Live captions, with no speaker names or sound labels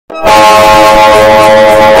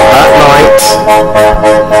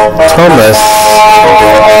Thomas,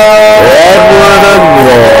 Edward and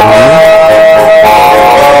Gordon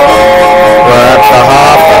were at the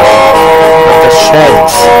harbour, at the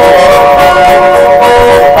sheds.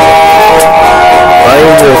 They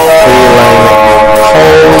were feeling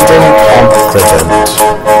cold and confident.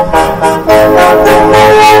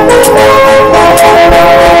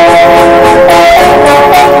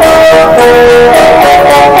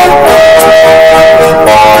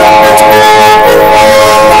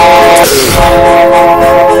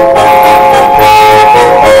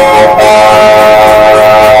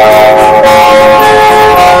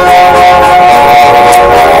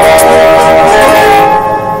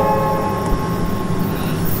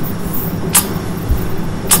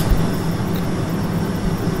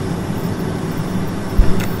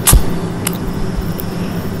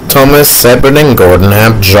 Thomas, Edward and Gordon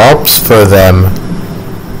have jobs for them.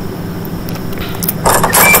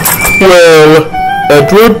 Well,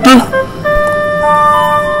 Edward,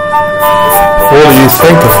 what do you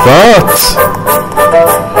think of that?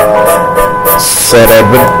 Said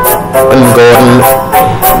Edward and Gordon,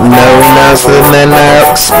 knowing as in their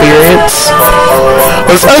now experience.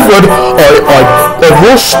 As Edward, I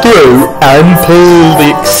rushed through and pulled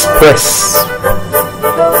the express.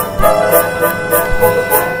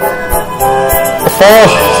 Far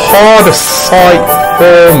harder sight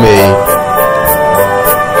for me.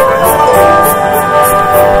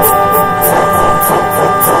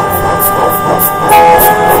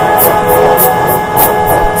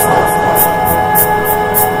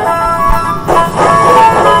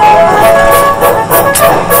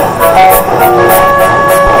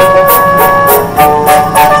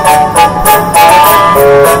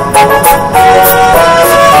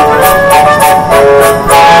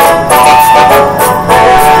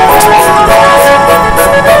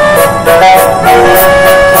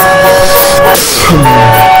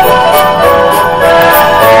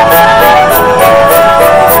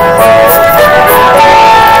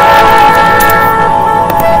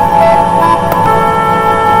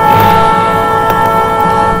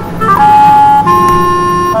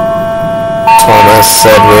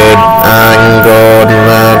 Edward and Gordon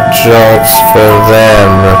had jobs for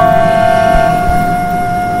them.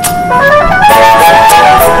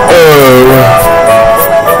 Oh,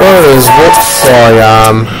 what is what I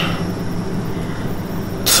am?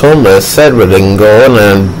 Thomas, Edward and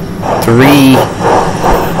Gordon had 3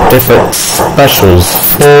 different specials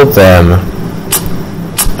for them,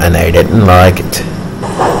 and they didn't like it.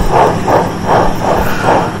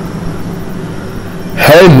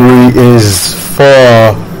 Henry is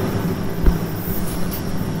for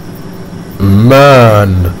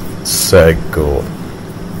man, said Gordon.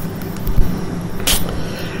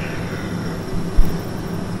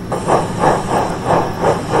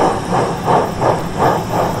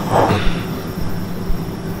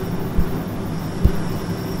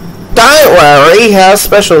 Don't worry, he has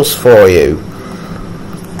specials for you.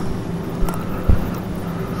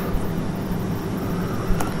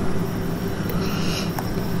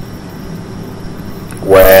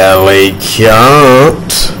 Well, he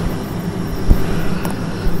can't.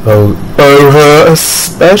 Oh, her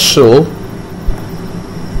special.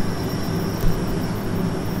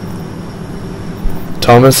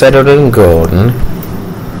 Thomas, Edward and Gordon.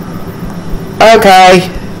 Okay.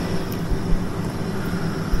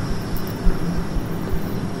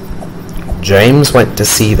 James went to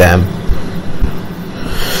see them.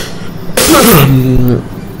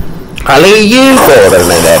 I'll leave you, Gordon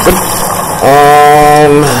and Edward.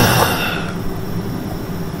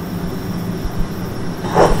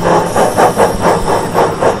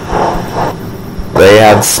 They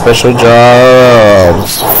had special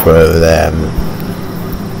jobs for them.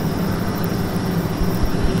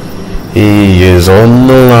 He is on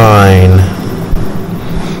the line.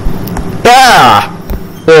 Ah!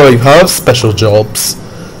 I have special jobs.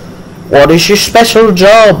 What is your special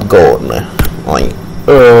job, Gordon?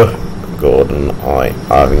 Gordon, I'm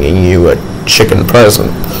having you a chicken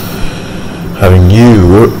present. Having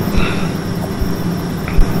you...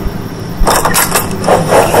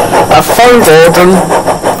 Have fun, Gordon.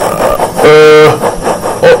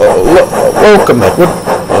 Welcome, Edward.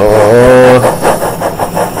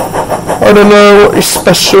 I don't know what your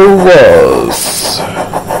special was.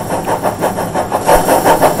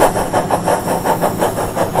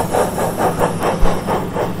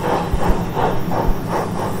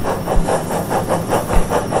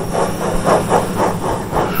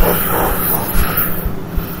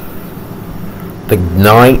 The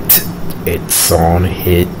night, it's on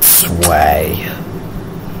its way,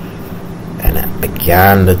 and it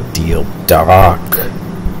began to deal dark.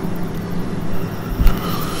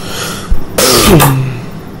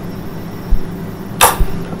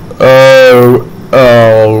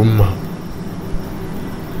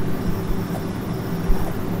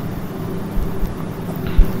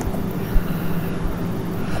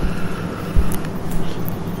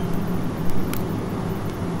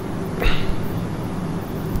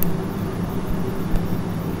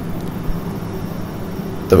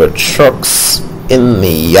 There were trucks in the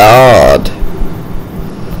yard.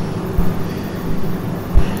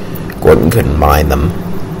 Gordon couldn't mind them.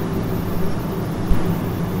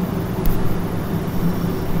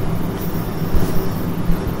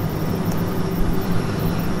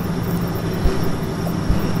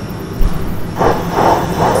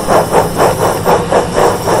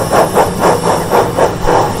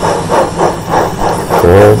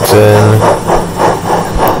 Gordon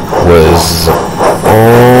was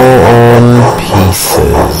all on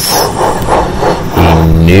pieces. He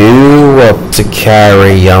knew what to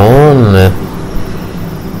carry on.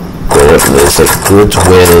 Gordon is a good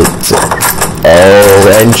will to all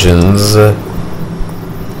engines.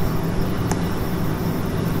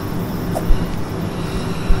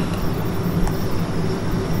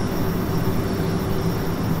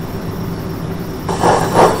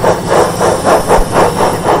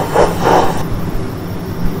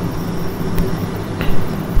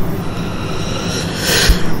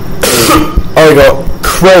 I got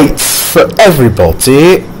crates for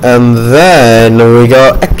everybody, and then we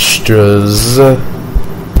got extras. You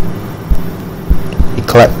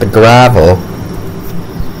collect the gravel.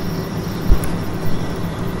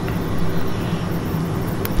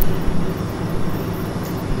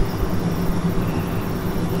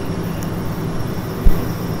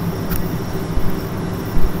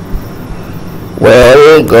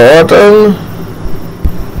 Well, Gordon,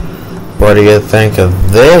 what do you think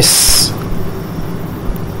of this?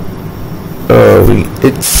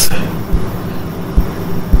 It's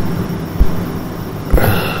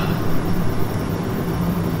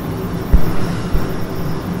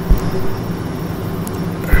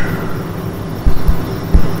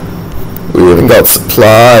we even got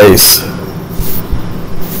supplies,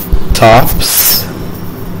 tops.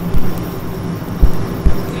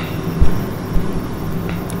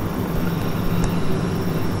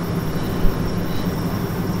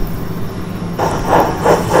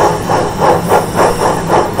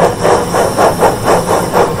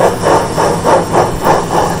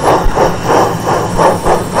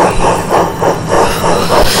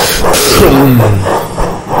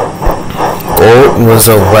 Gordon was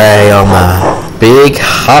away on a big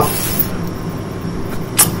huff.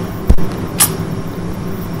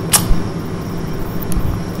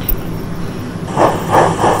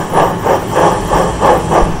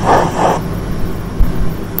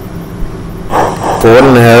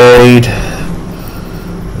 Gordon hurried.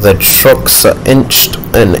 The trucks are inched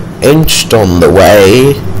on the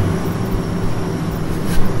way.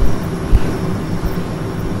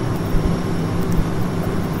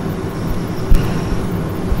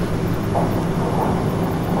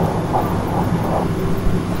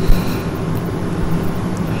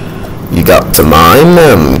 You got to mind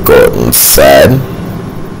them, Gordon said.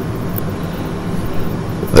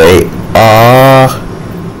 They are.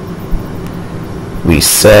 We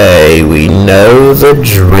say we know the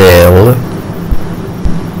drill.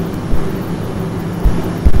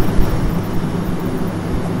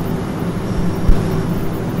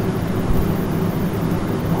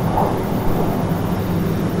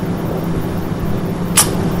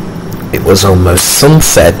 It was almost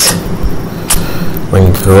sunset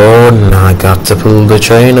when Gordon and I got to pull the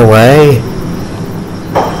train away.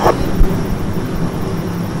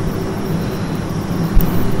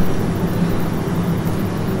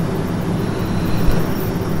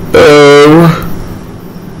 Oh,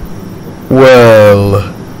 well.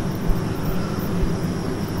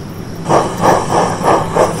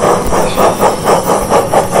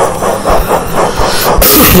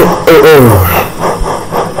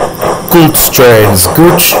 Good strains,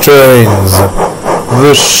 good strains.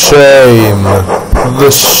 The shame, the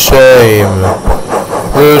shame,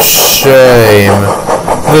 the shame,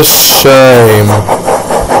 the shame,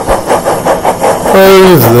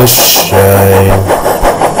 oh the shame.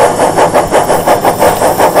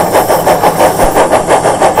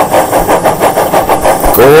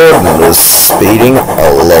 Gordon was speeding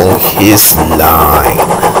along his line.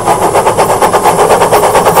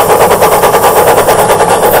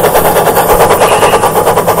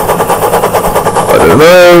 I don't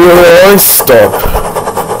know where I stop.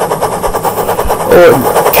 Oh,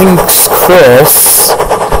 King's Cross.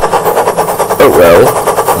 Oh well,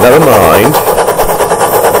 never mind.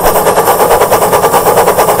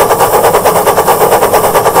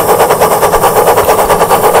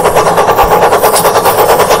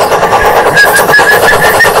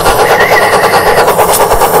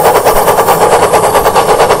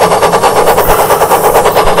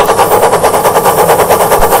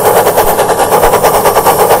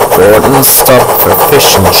 Gordon stopped for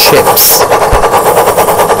fish and chips.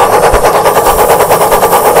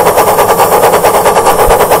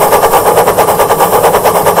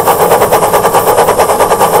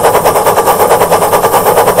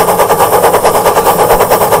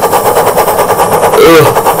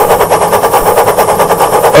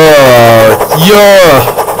 Yeah.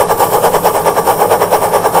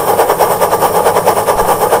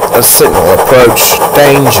 A signal approach.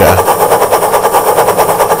 Danger.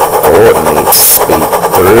 Gordon needs to speed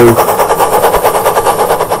through.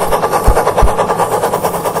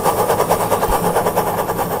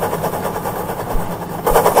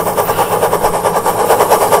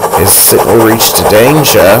 His signal reached a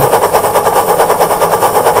danger.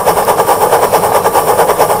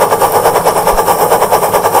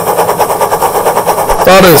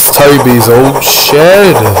 That is Toby's old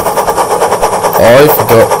shed. I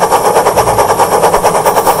forgot.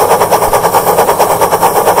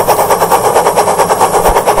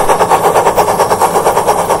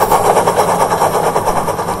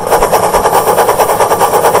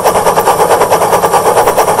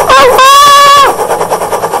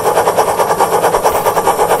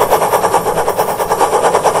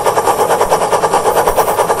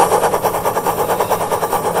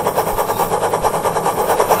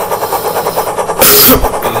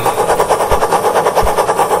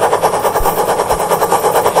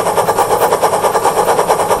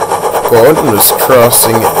 Gordon was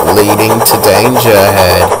crossing, leading to danger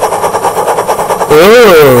ahead.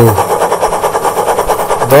 Oh!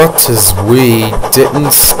 That is we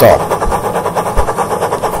didn't stop.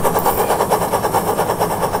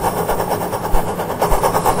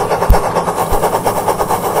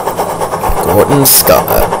 Gordon's got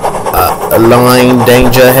a line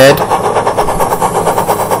danger ahead,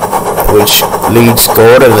 which leads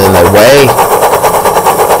Gordon in the way.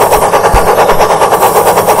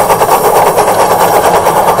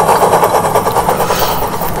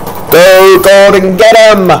 Go, Gordon, get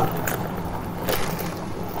him!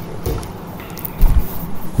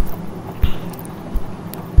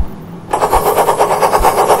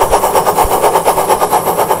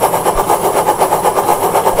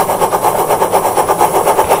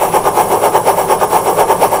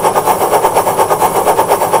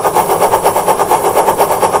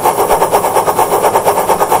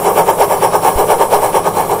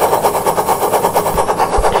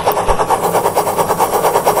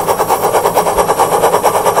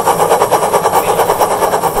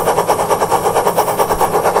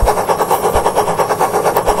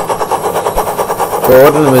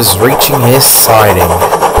 Gordon was reaching his siding.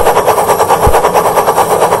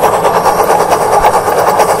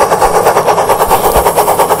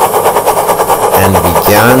 And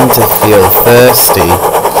began to feel thirsty.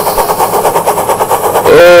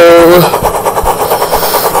 Oh!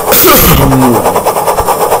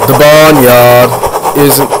 The barnyard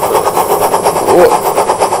isn't...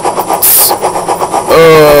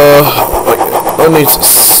 I need to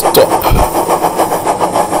stop.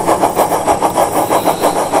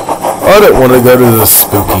 I don't want to go to the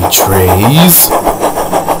spooky trees.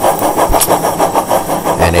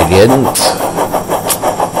 And he didn't.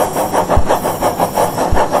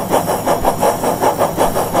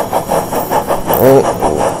 Oh.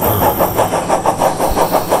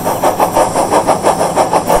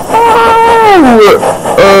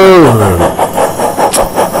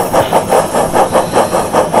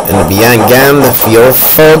 And it began to feel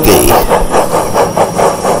foggy.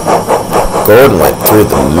 Gordon went through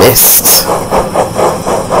the mist.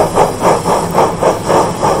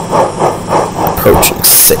 Approaching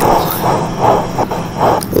signal.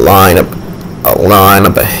 A line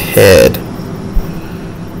up ahead.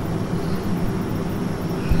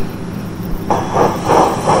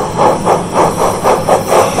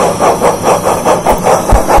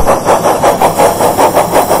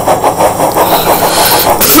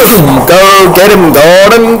 Go get him,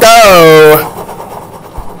 Gordon, go!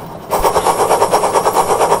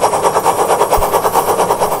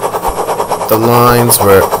 The lines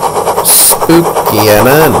were spooky and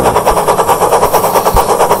in.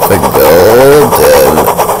 The golden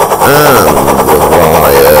and the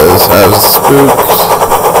wires have spooked.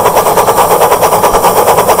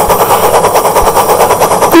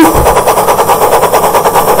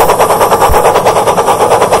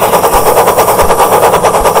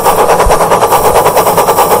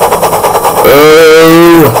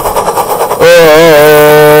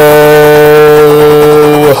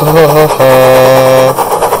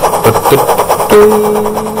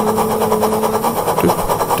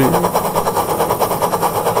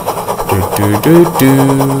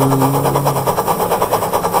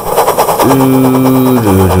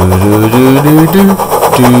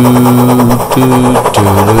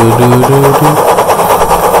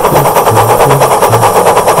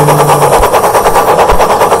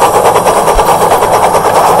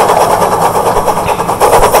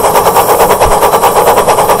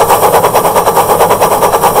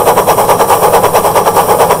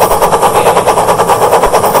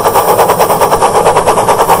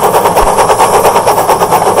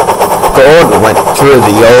 Gordon went through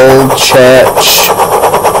the old church.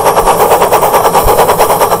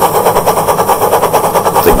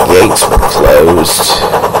 The gates were closed.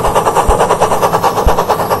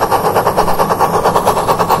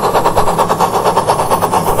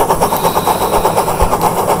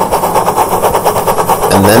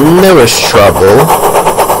 And then there was trouble.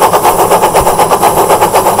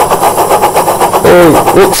 Oh,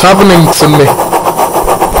 what's happening to me?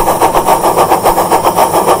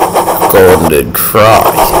 Gordon did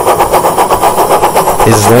cry.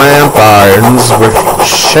 His lamp irons were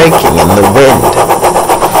shaking in the wind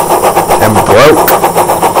and broke.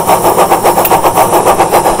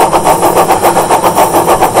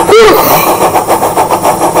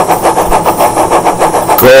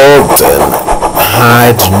 Gordon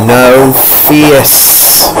had no fears.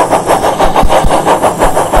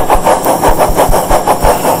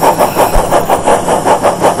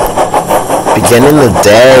 Beginning the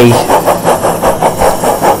day,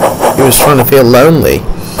 he was trying to feel lonely.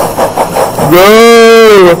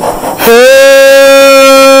 Whoa!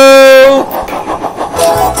 Help!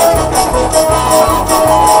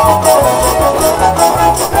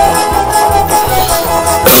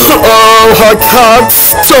 Oh, I can't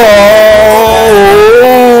stop!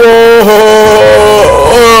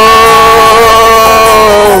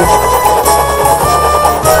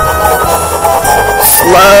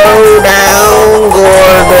 Slow down,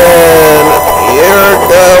 Gordon. You're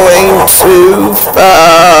going too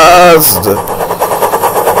fast.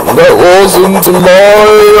 That wasn't my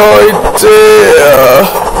idea.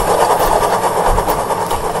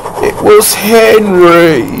 It was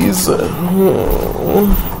Henry's.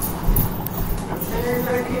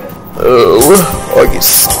 Oh, I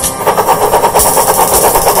guess.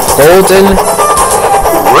 Gordon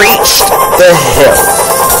reached the hill.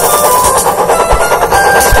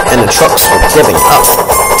 And the trucks were giving up.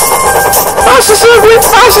 Fast as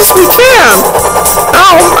we can!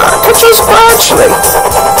 Oh, just gradually.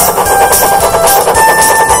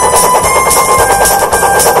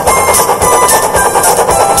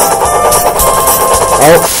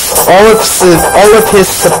 All of his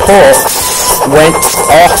supports went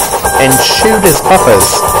off and chewed his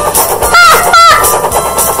puppers.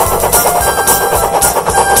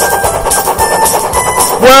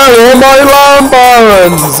 Where are my lamp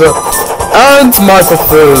irons? And my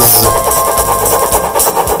puppers?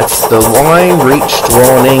 As the line reached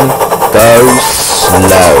warning, go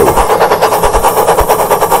slow.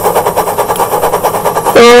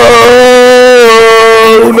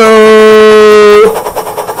 Oh no!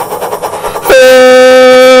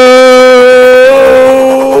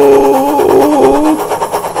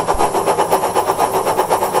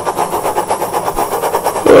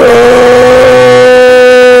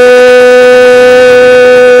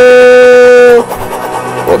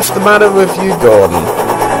 What's the matter with you, Gordon?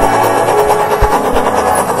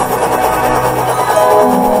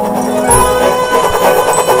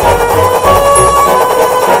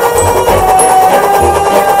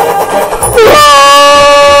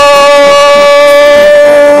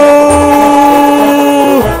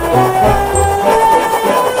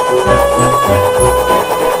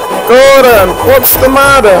 Gordon, what's the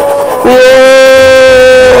matter?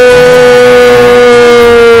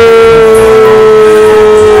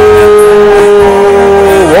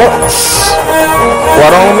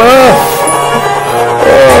 What on earth?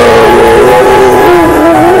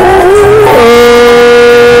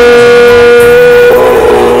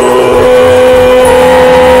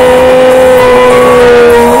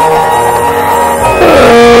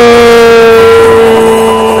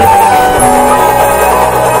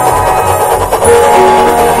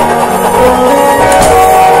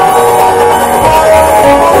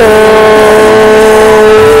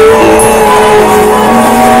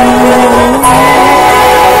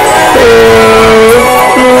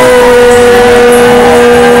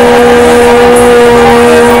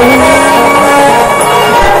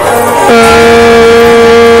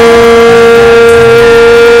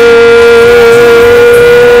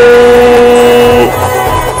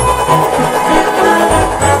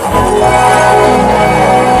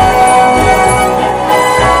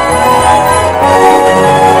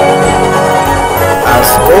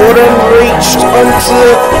 latched onto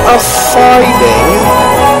a siding.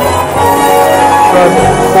 Driving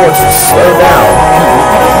the course to slow down.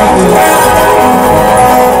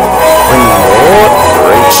 When Mort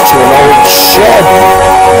reached to an old shed.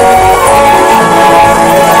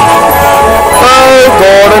 Oh,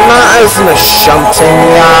 Gordon, that isn't a shunting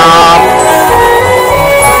yard.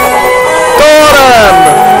 Gordon!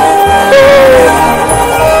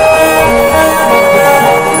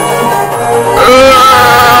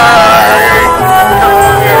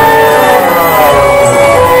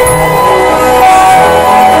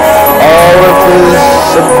 All of his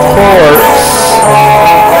supports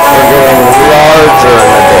are getting larger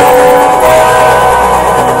in a bit.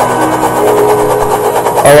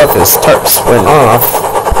 All of his tarps went off.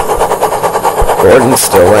 Gordon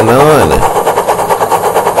still went on.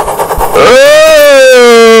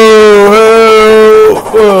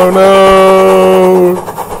 Oh no!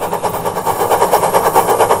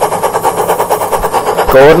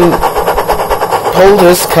 Gordon pulled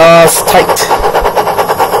his cars tight,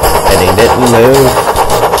 and he didn't move.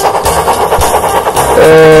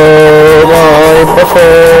 Oh my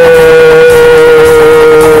buffalo!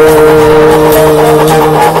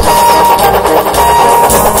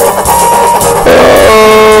 Oh,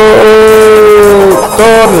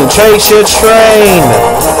 Gordon, chase your train!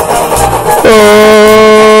 Oh.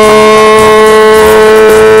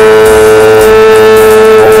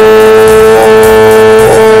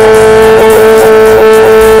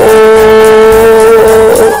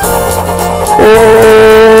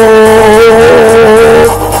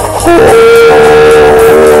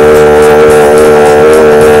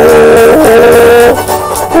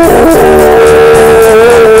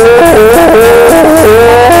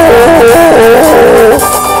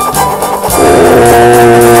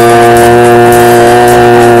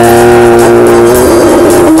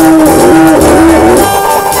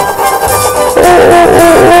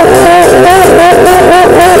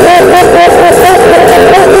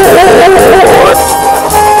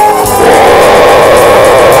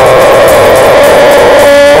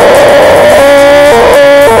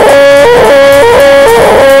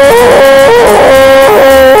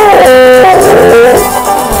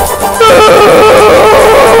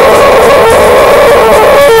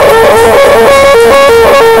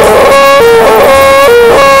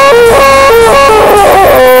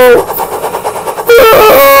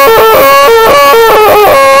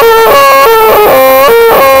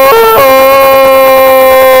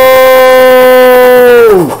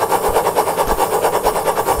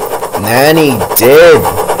 And he did.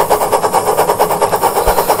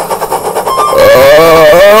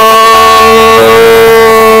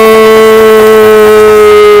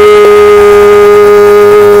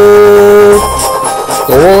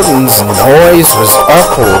 Gordon's noise was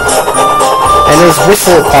awful, and his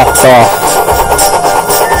whistle popped off.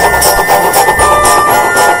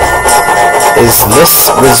 His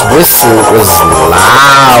whistle was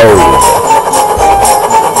loud.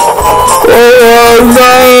 Oh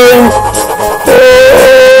no!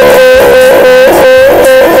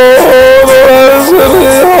 That's really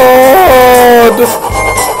hard.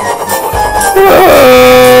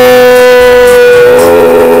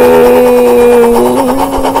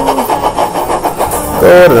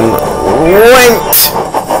 Gordon went.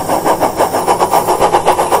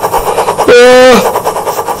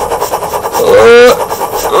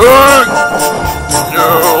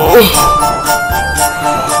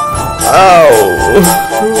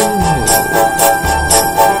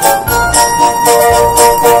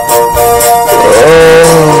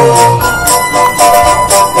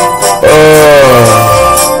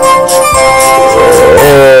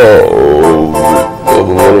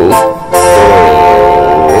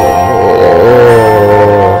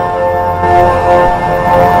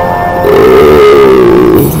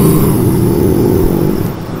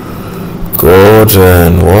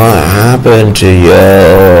 Gordon, what happened to you?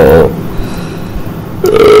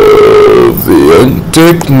 The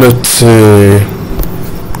indignity.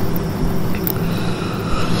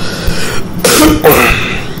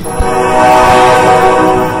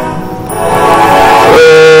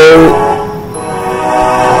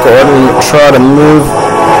 Gordon tried to move,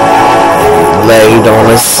 laid on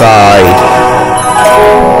his side.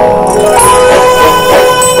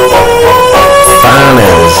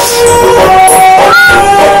 Fanners.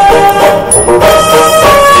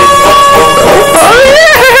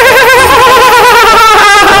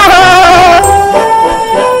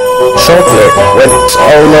 Chocolate went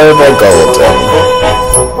all over Gordon.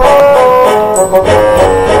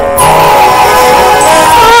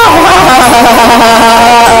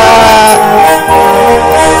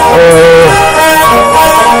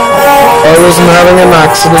 wasn't having an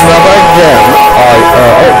accident ever again, I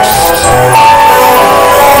urged.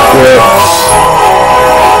 Yes.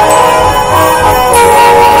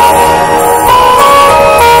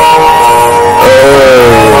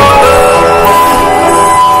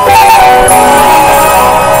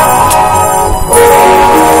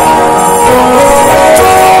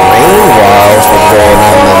 Meanwhile, for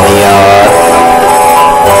Gordon in the yard,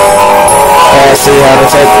 see how to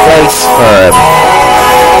take place for him.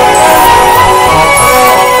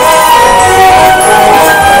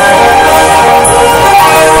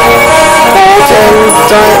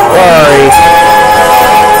 Don't worry.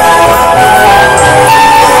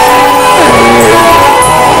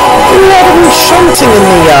 You let him shunting in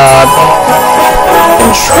the yard.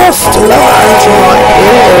 And trust a line to my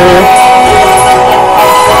ear.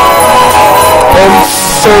 I'm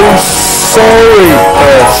so sorry,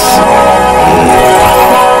 Percy.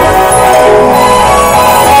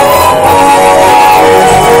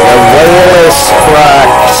 The whale is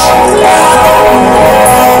cracked.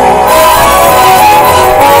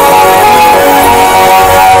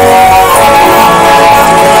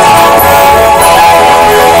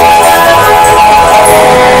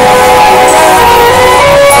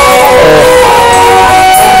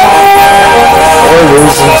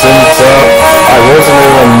 I wasn't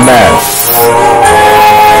in a mess.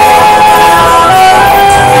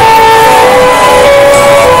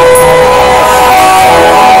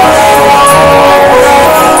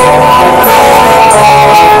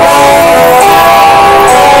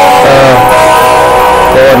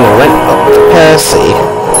 Gordon went up to Percy.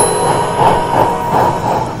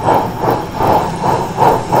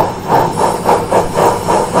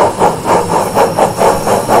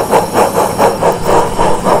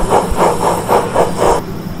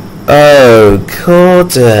 Oh,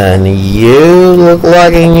 Gordon, you look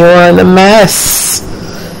like you're in a mess.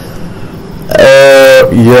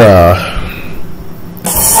 Yeah.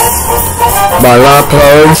 My lap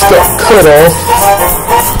lines got cut off,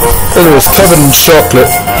 and it was covered in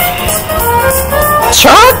chocolate.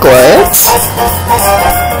 Chocolate?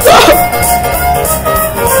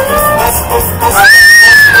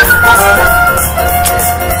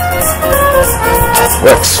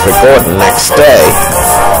 Works for Gordon next day.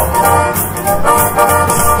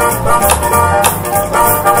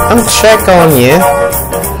 I'll check on you.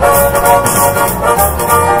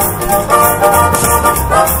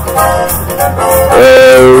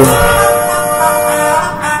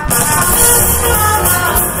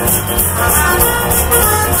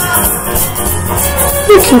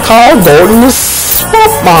 You can call Gordon the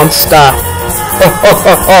swamp monster.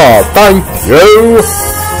 Thank you.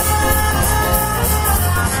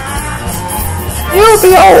 You'll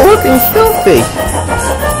be all looking filthy.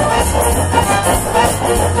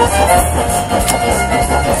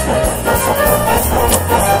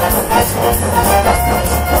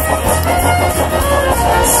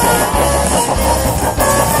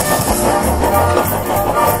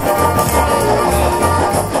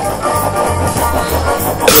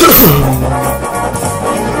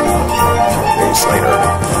 Days later.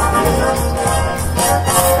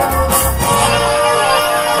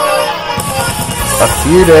 A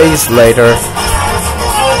few days later,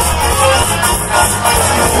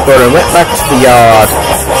 Gordon went back to the yard.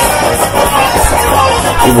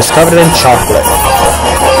 He was covered in chocolate.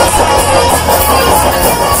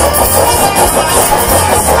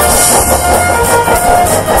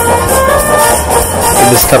 He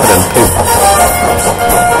was covered in poop.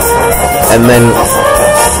 And then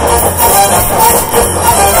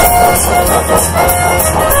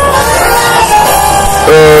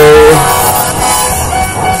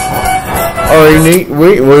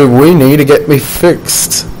we need to get me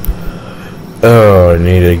fixed. Oh, I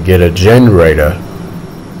need to get a generator.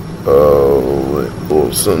 Oh, it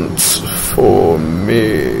wasn't for me,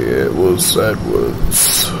 it was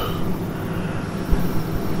Edward's.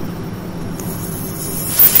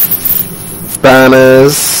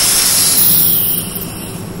 Banners.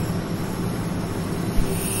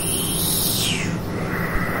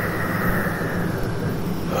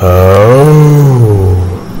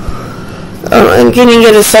 And can you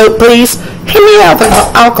get a soap, please? Hand me out the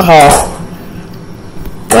alcohol.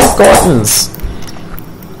 Like Gordon's.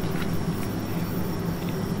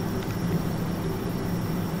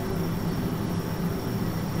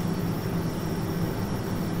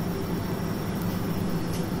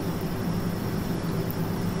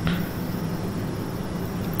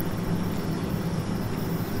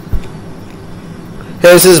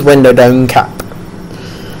 Here's his window down cap.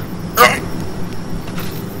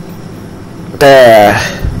 There.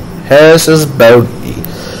 Here's his bogey.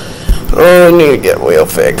 Oh, I need to get wheel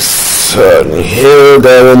fixed. So he'll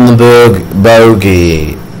go in the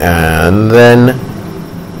bogey, and then...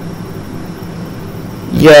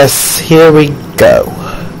 Yes, here we go.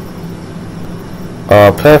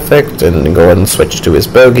 Oh, perfect, and go ahead and switch to his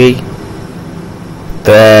bogey.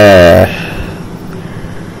 There.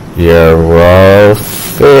 You're all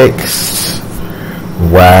fixed.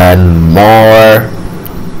 One more.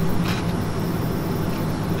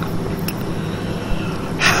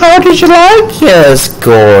 How did you like yours,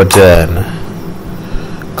 Gordon?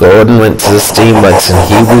 Gordon went to the Steamworks and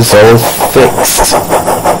he was all fixed.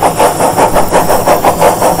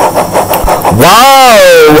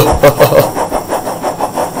 Wow!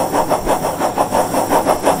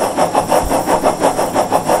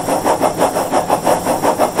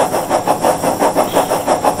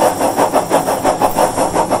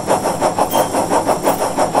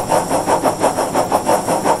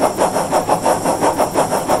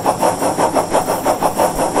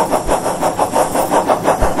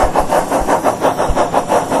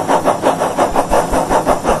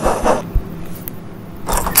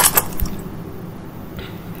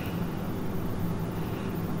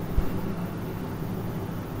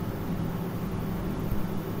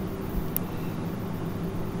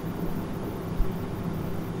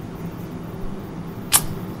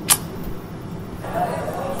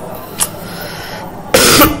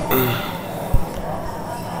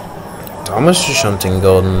 Thomas was shunting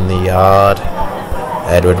Gordon in the yard.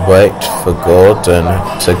 Edward waited for Gordon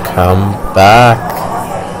to come back.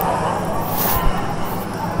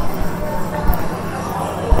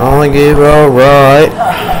 I think you're alright.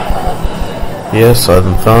 Yes,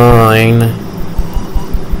 I'm fine.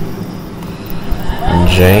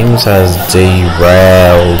 James has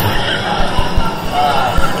derailed.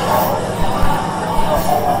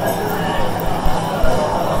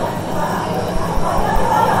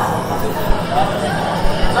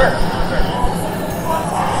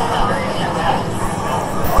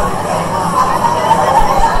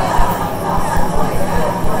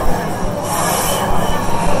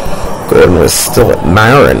 Gordon was still at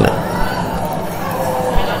Marin.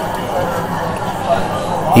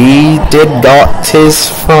 He did got his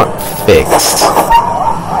front fixed.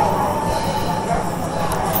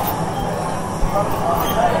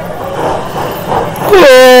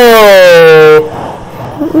 Oh!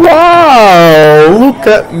 Wow! Look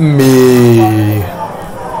at me!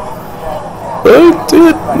 But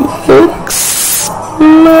it looks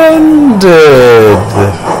splendid!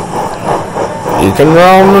 You can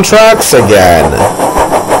roam the tracks again.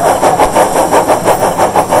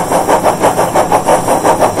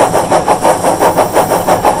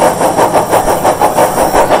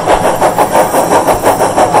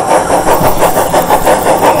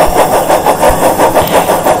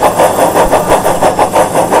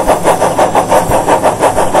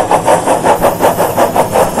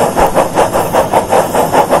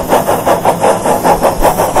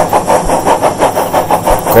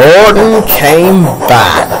 Gordon came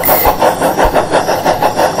back.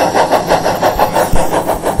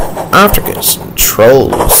 After getting some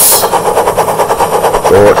trolls,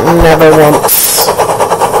 Gordon never wants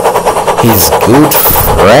his good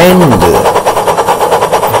friend.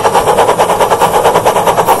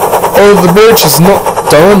 Oh, the bridge is not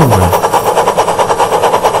done.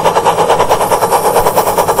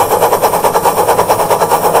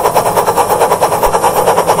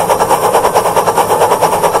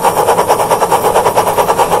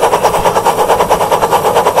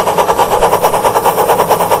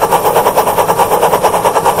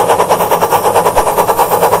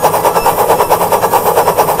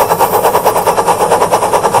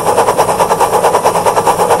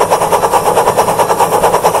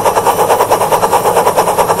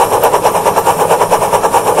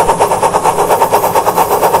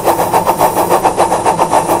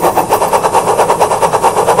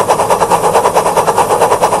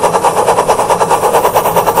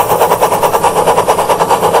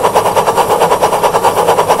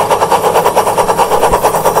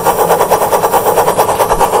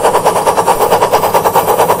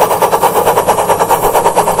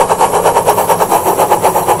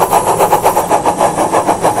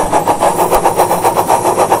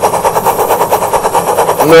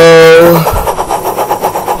 No.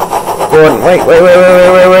 Gordon, wait.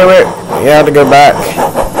 You have to go back.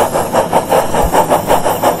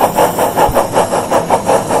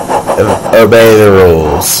 Obey the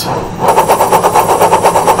rules.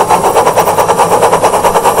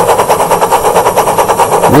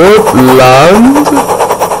 Woodland?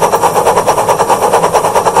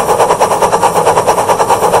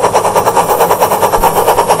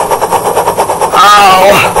 Ow!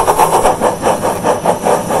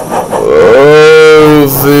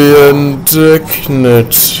 and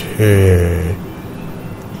dignity.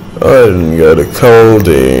 I didn't get a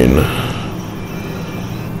codeine.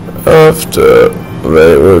 After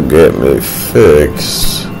they will get me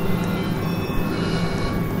fixed.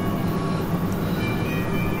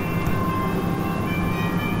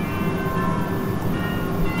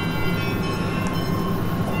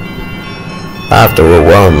 After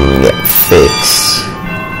one get fixed.